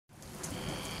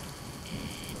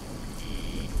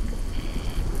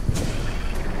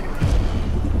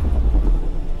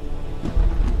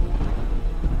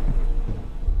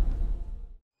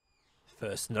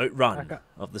First note run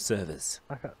of the servers.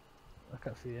 I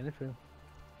can't see anything.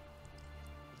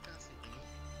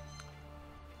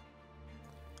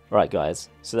 Right, guys,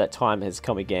 so that time has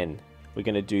come again. We're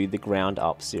going to do the ground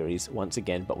up series once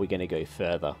again, but we're going to go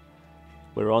further.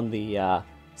 We're on the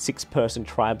 6-person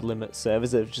tribe limit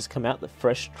servers that have just come out, the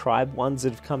fresh tribe ones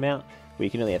that have come out, where you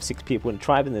can only have 6 people in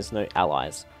tribe and there's no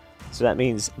allies. So that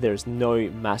means there's no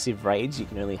massive raids, you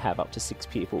can only have up to 6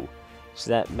 people. So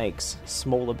that makes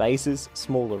smaller bases,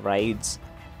 smaller raids,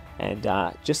 and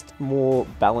just more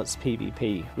balanced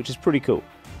PvP, which is pretty cool.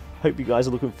 Hope you guys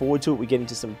are looking forward to it. We get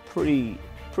into some pretty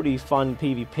fun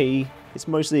PvP. It's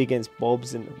mostly against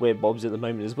mobs, and we're mobs at the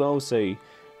moment as well, so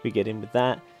we get in with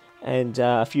that. And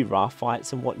a few raft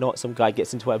fights and whatnot. Some guy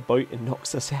gets into our boat and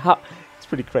knocks us out. It's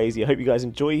pretty crazy. I hope you guys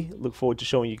enjoy. Look forward to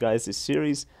showing you guys this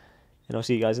series, and I'll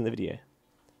see you guys in the video.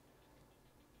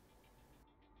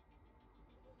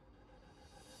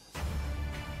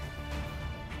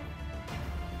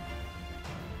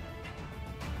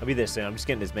 I'll be there soon. I'm just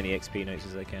getting as many XP notes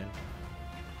as I can.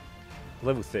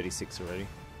 Level 36 already.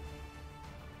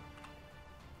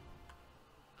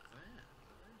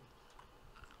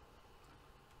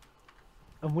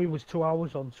 And we was 2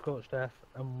 hours on Scorched Earth,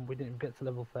 and we didn't get to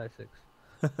level 36.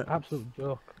 Absolute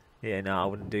joke. Yeah, no, I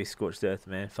wouldn't do Scorched Earth,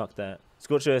 man. Fuck that.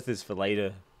 Scorched Earth is for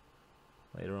later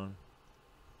on.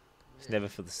 It's never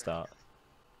for the start.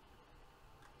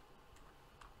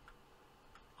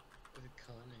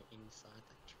 Inside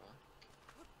the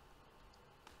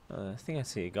truck. I think I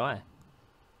see a guy.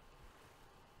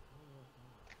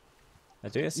 I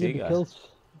do see a guy. Killed.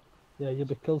 Yeah, you'll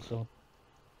be killed soon.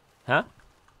 Huh?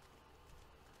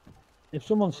 If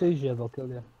someone sees you, they'll kill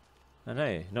you. I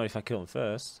know. Not if I kill him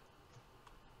first.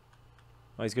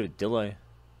 Oh, he's got a dillo.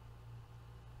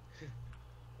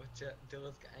 Watch out,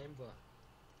 Dylan's got aimbot.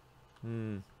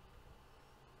 Hmm.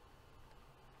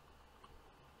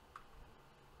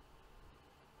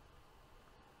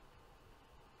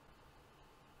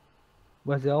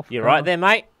 Where's the elf? You're right there,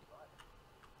 mate.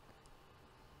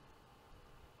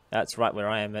 That's right where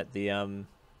I am at the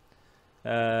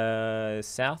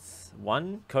South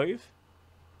 1 Cove.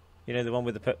 You know, the one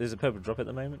with the there's a purple drop at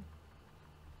the moment.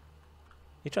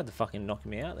 He tried to fucking knock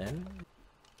me out then.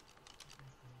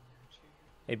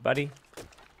 Hey, buddy.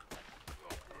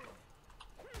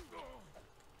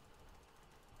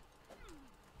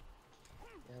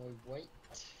 Now we wait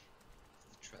for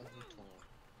the travel time.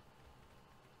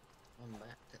 On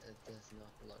map that it does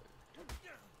not load.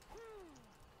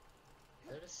 Is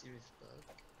that a serious bug?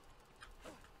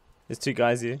 There's 2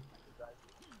 guys here.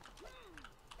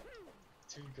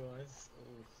 2 guys.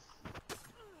 Oh.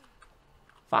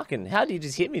 Fucking, how did you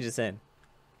just hit me just then?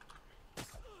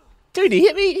 Dude, he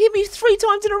hit me 3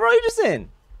 times in a row just then.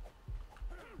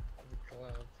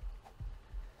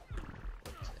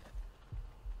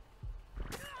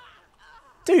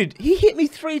 Dude, he hit me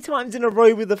 3 times in a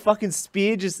row with a fucking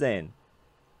spear just then.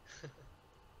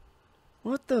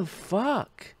 What the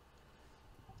fuck?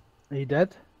 Are you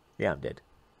dead? Yeah, I'm dead.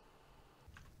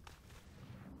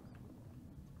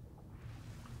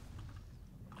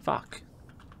 Fuck.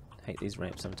 Hate these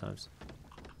ramps sometimes.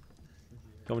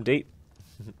 Going deep.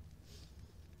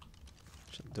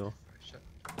 Shut the door.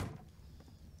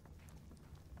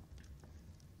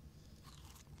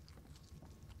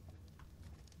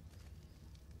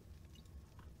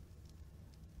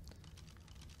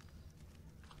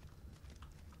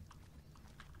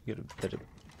 You got a better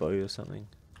bow or something.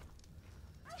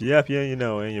 Yep, yeah, you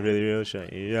know, and you're really real shy.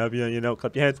 Yep, yeah, you know,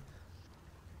 clap your hands.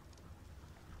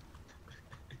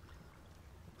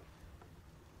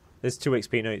 There's 2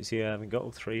 XP notes here. I haven't got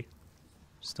all 3.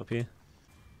 Stop here.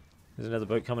 There's another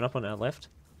boat coming up on our left.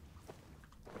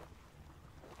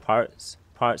 Pirates.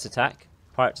 Pirates attack.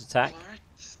 Pirates attack.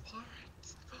 Pirates.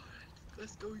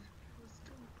 Let's go.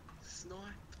 Snipe.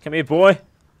 Come here, boy.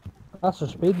 That's a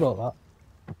speedboat,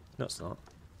 that. No, it's not.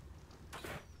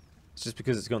 It's just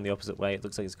because it's gone the opposite way. It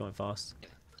looks like it's going fast.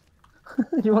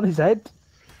 You want his head?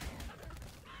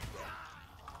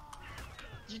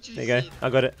 There you go. I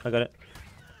got it. I got it.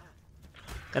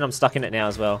 And I'm stuck in it now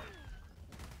as well.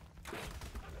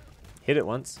 Hit it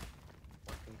once.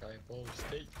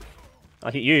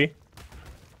 I hit you.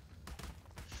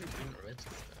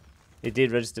 It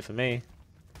did register for me.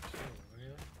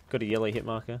 Got a yellow hit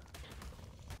marker.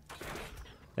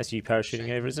 That's you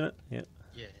parachuting over, isn't it? Yep.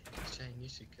 Yeah, Shane, you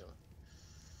should kill it.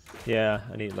 Yeah,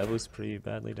 I need levels pretty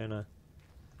badly, don't I?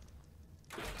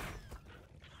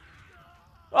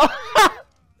 Oh,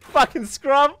 fucking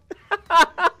scrum!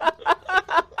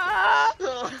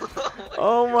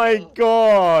 Oh my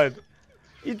god!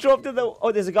 You dropped in the.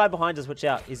 Oh, there's a guy behind us. Watch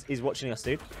out! He's watching us,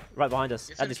 dude. Right behind us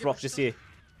at this rock, just here.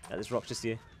 At this rock just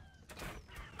here.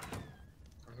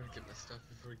 I'm gonna get my stuff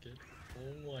before I get.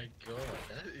 Oh my god,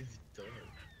 that is dope.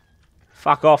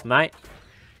 Fuck off, mate.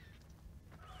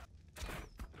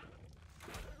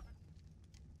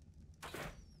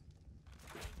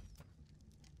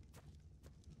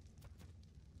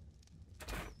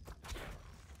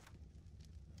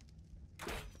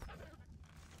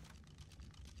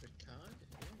 Red card?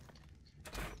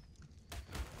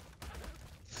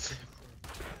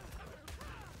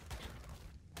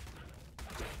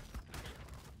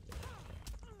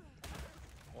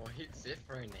 Oh, I hit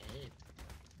Zephyr in the head.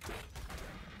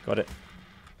 Got it.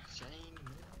 Shane,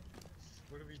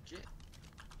 what do we get?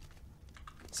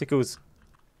 Sickles.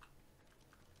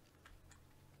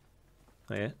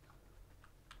 Oh yeah.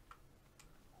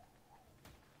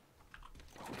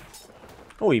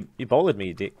 Oh, you bowled me,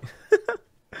 you dick.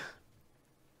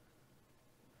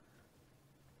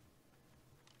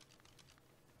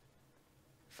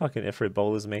 Fucking Efro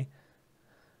bowlers me.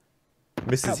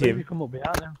 Misses Can't believe him. you come up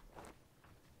behind him.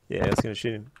 Yeah, I was gonna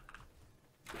shoot him.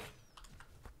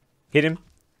 Hit him.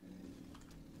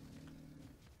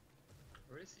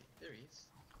 Where is he? There he is.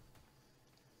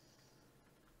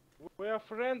 We are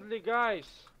friendly guys.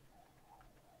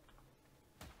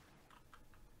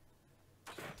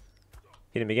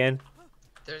 Hit him again.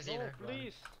 There's No, Eno.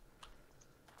 please.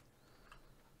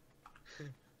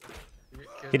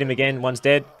 Hit him again. One's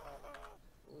dead.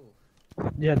 Ooh.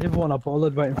 Yeah, the other one I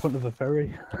bolled right in front of a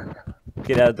ferry.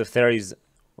 Get out of the ferry's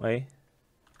way.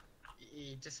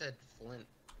 He just had Flint.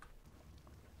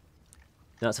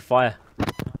 No, it's a fire.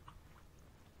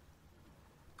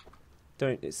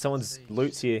 Don't. Someone's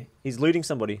loot's here. He's looting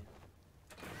somebody.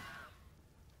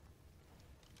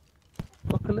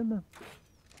 Look at him.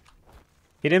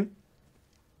 Hit him.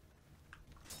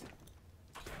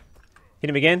 Hit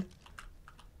him again.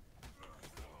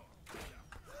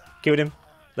 Killed him.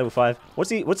 Level 5. What's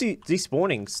he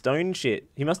spawning? Stone shit.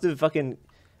 He must have fucking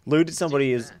looted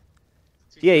somebody as.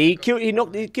 Yeah, he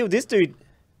killed this dude.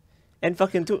 And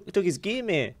fucking took his gear,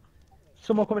 man.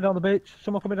 Someone coming down the beach.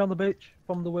 Someone coming down the beach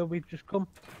from the way we've just come.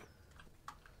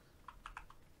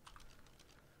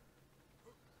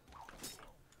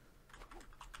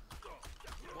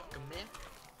 Welcome, man.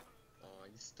 Oh,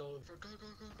 you stole it. Go, go, go,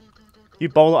 go, go, go, go. You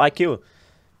bowler, I kill. It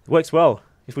works well.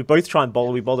 If we both try and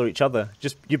bowler, we bowler each other.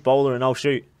 Just you bowler and I'll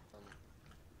shoot.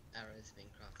 Arrows being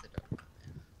crafted up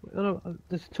right now. No,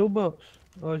 there's two boats.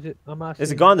 Or is it? I'm asking.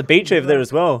 There's a guy on the beach over there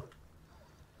as well.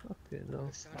 Okay, no.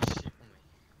 There's so much shit on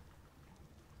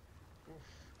me. Oof.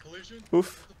 Collision.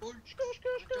 Oof. The boat.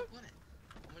 Jump on it.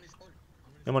 I'm on his boat.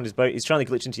 I'm on his boat. He's trying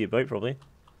to glitch into your boat, probably.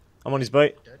 I'm on his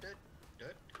boat. Dud, dud,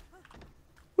 dud.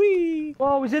 Whee!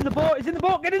 Oh, he's in the boat. He's in the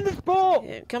boat. Get in this boat.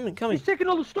 Yeah, coming, coming. He's taking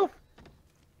all the stuff.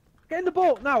 Get in the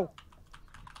boat now.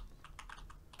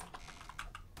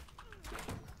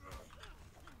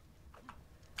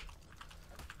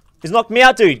 He's knocked me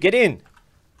out, dude. Get in.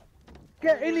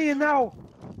 Get in here now.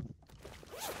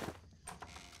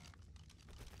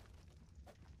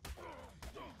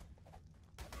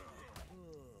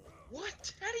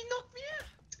 What? How'd he knock me out?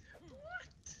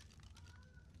 What?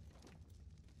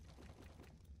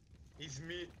 He's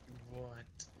me.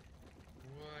 What?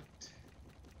 What?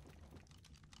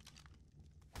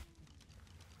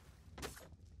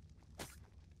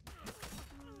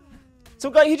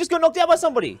 Some guy, he just got knocked out by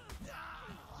somebody.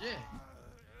 Yeah.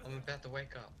 I'm about to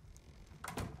wake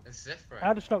up. It's Zephyr.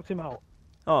 I just knocked him out.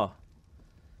 Oh.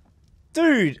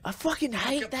 Dude, I fucking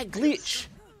hate that glitch.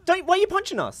 Don't, why are you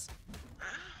punching us?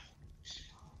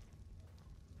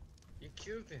 You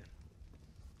killed him.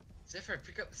 Zephyr,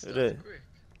 pick up the Did stuff it? quick.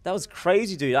 That was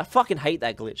crazy, dude. I fucking hate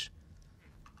that glitch.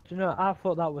 Do you know? I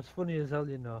thought that was funny as hell.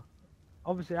 You know.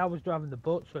 Obviously, I was driving the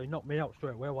boat, so he knocked me out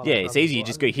straight away. While Yeah, I was it's driving easy. the You boat.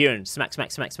 just go here and smack,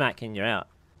 smack, smack, smack, and you're out.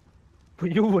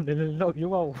 But you wouldn't have knocked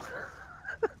you out.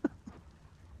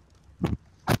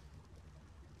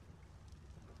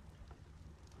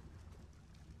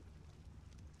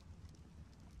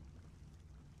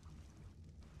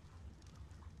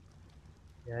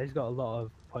 Yeah, he's got a lot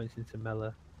of points into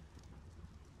melee.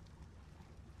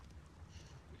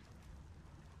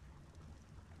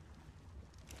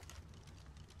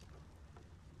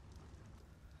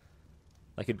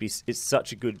 Like it's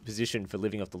such a good position for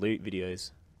living off the loot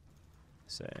videos.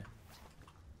 So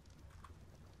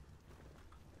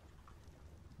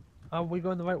Are we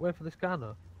going the right way for this car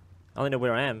now? I only know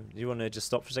where I am. Do you want to just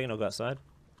stop for a second? I'll go outside.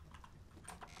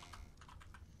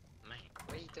 Mate,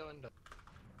 what are you doing?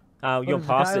 You're there's a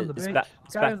guy past on it. the It's beach. back.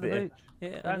 It's Guy back on the there. beach.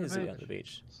 Yeah, Guy on it the is a guy on beach. the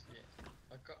beach. Yeah,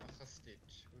 I got a hostage.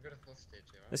 We got a hostage,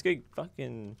 alright? Let's go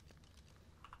fucking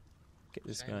get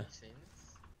this guy. Shiny sins.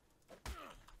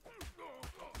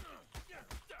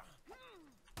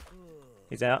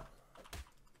 He's out.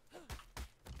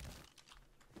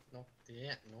 Knocked it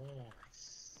out.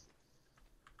 Nice.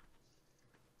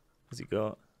 What's he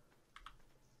got?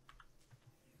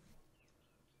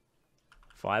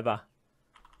 Fiber.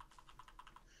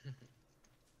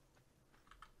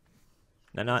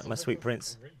 No, no, my sweet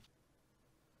prince.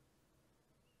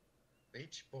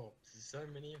 Beach Bob. There's so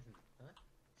many of them.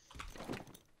 Huh?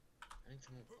 I need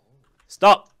some more gold.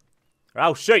 Stop! Or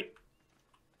I'll shoot!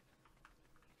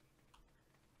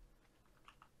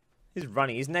 He's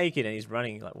running. He's naked and he's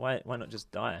running. Like, why not just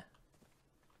die?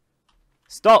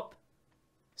 Stop!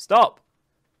 Stop!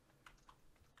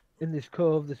 In this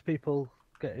cove, there's people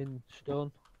getting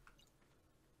stoned.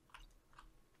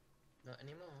 Not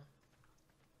anymore.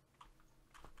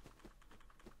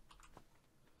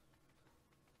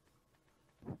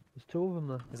 There's two of them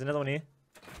there. There's another one here.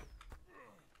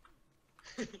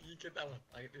 You get that one.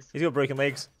 I get this. He's got broken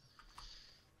legs.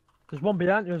 There's one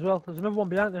behind you as well. There's another one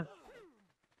behind you.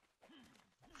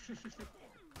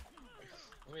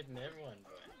 I'm hitting everyone,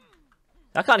 boy.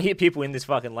 I can't hit people in this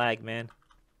fucking lag, man.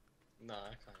 No, I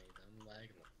can't either. I'm lagging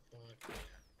the fuck out.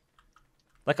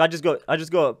 Like I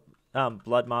just got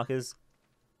blood markers.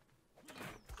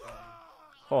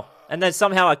 Oh, and then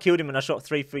somehow I killed him and I shot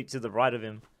 3 feet to the right of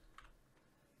him.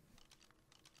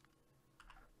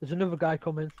 There's another guy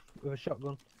coming with a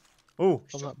shotgun Ooh.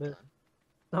 from that bit.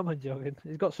 Shotgun. I'm joking.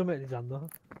 He's got something in his hand though.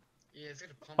 Yeah, it's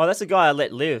got a pump. Oh, that's the guy I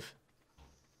let live.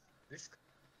 This guy.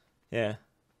 Yeah.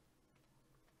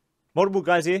 Multiple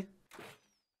guys here.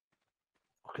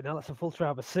 Okay, now that's a full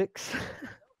tribe of 6.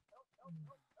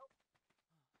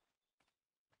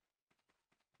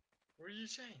 Where are you,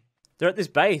 Shane? They're at this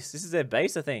base. This is their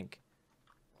base, I think.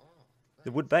 Oh,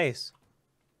 The wood base.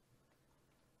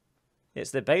 Yeah,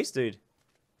 it's their base, dude.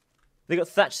 They got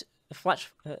thatch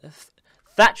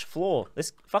floor.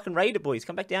 Let's fucking raid it, boys.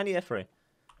 Come back down here for it.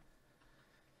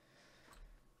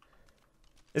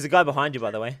 There's a guy behind you,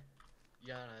 by the way.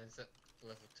 Yeah, no, it's at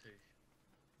level 2.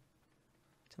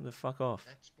 Tell him to fuck off.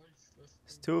 That's what it's level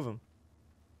There's 2 of them.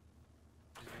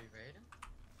 Did we raid him?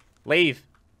 Leave.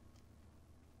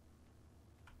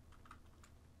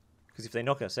 Because if they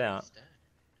knock us out, He's dead.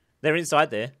 they're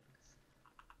inside there.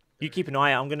 You keep an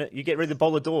eye out. You get rid of the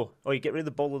bowl of the door. Oh, you get rid of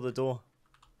the bowl of the door.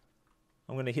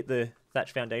 I'm gonna hit the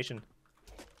thatch foundation.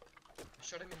 I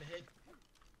shot him in the head.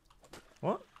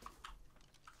 What?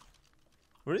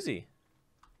 Where is he?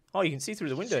 Oh, you can see through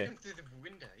the window. Shoot him through the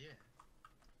window, yeah.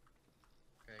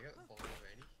 Okay, I got the ball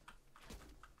already.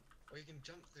 Or you can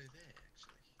jump through there,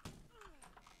 actually.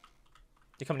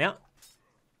 You coming out?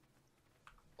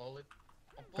 Bullet.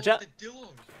 Oh, Watch bullet out. the Dillon.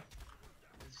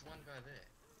 There's one guy there.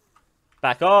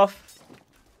 Back off.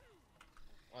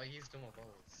 Oh, I used all my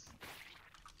bullets.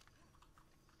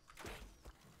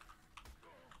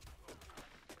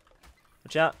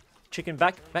 Watch out. Chicken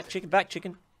back. Back chicken. Back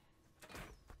chicken.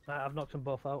 Right, I've knocked them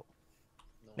both out.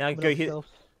 No. Now Somebody go else hit it. else.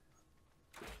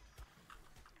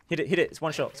 Hit it. Hit it. It's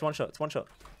one shot. It's one shot. It's one shot.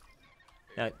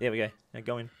 Now, there we go. Now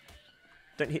go in.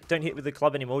 Don't hit with the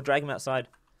club anymore. Drag him outside.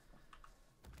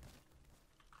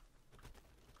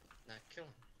 Nah, kill him.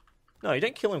 No, you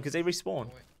don't kill him because they Oh, respawn.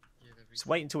 wait. Yeah, they're Just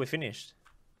wait until we're finished.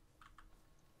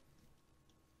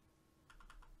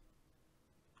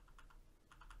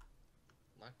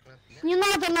 My club now. Не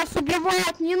надо нас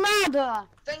убивать, не надо!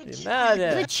 Thank Не you.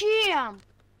 надо. Зачем?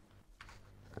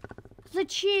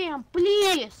 Зачем?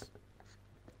 Please!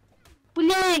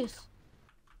 Please!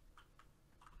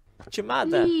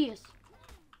 Chimada. Please!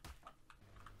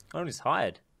 Oh, he's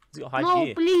hired. He's got hide No,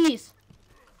 gear. please!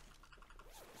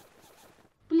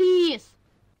 Please!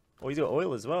 Oh, he's got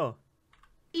oil as well.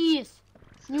 Please!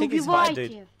 Не Take his hide,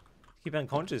 dude. убивайте! Keep him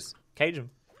unconscious. Cage him.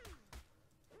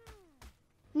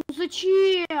 Ну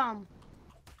зачем?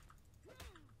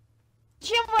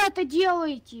 Зачем вы это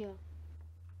делаете?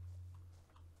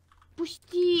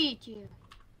 Пустите!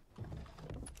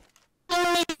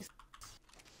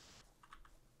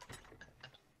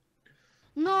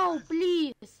 No,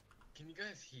 please! Can you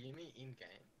guys hear me in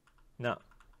game? No.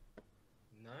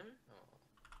 No?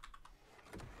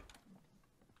 Oh.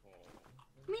 Oh.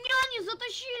 Меня не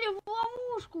затащили в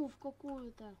ловушку в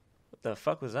какую-то. What the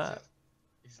fuck was that?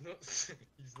 He's not.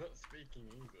 He's not speaking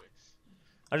English.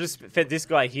 I just fed this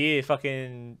guy here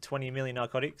fucking 20 million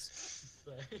narcotics.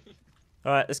 So.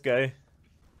 Alright, let's go.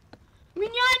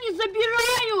 Меня не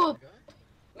забирают!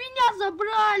 Меня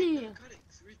забрали!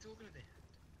 Narcotics. What are you talking about?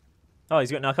 Oh,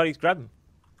 he's got narcotics. Grab him.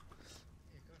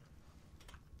 Yeah, got him.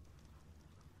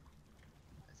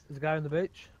 There's a guy on the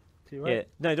beach. To your Yeah. right.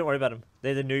 No, don't worry about them.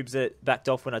 They're the noobs that backed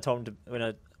off when I told them to, when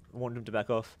I warned them to back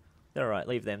off. They're alright.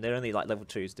 Leave them. They're only like level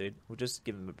 2s, dude. We'll just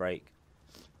give them a break.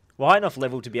 We're high enough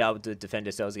level to be able to defend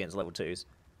ourselves against level 2s.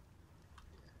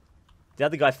 The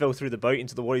other guy fell through the boat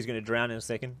into the water. He's going to drown in a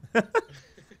second.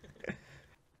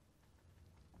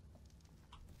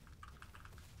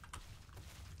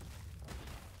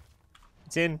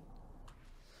 It's in.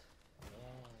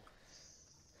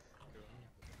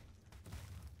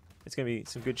 It's going to be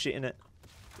some good shit in it.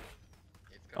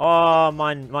 Oh,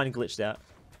 mine glitched out.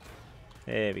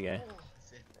 There we go.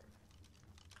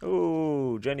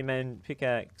 Ooh, journeyman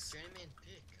pickaxe. Journeyman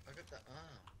pick. I got the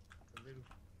arm. The little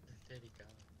pathetic arm.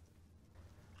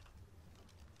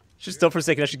 Should stop for a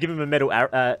second. I should give him a metal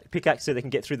pickaxe so they can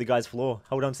get through the guy's floor.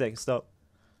 Hold on a second. Stop.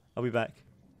 I'll be back.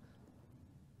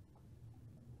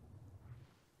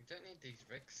 We don't need these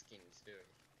Rex skins, do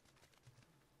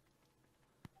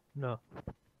we? No.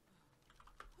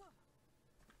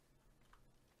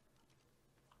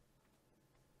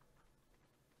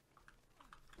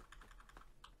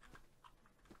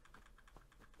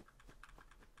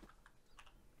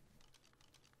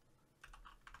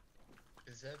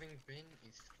 Preserving bin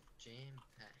is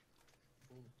jam-packed.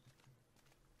 Full.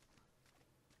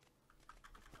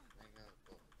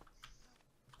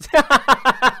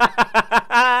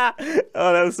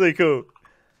 Oh, that was so cool.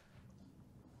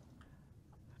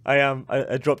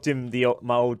 I dropped him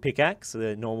my old pickaxe,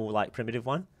 the normal like primitive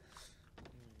one,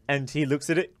 and he looks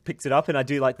at it, picks it up, and I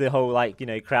do like the whole like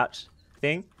crouch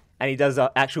thing, and he does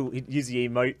he uses the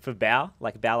emote for bow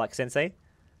like sensei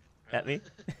at me.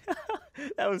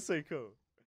 That was so cool.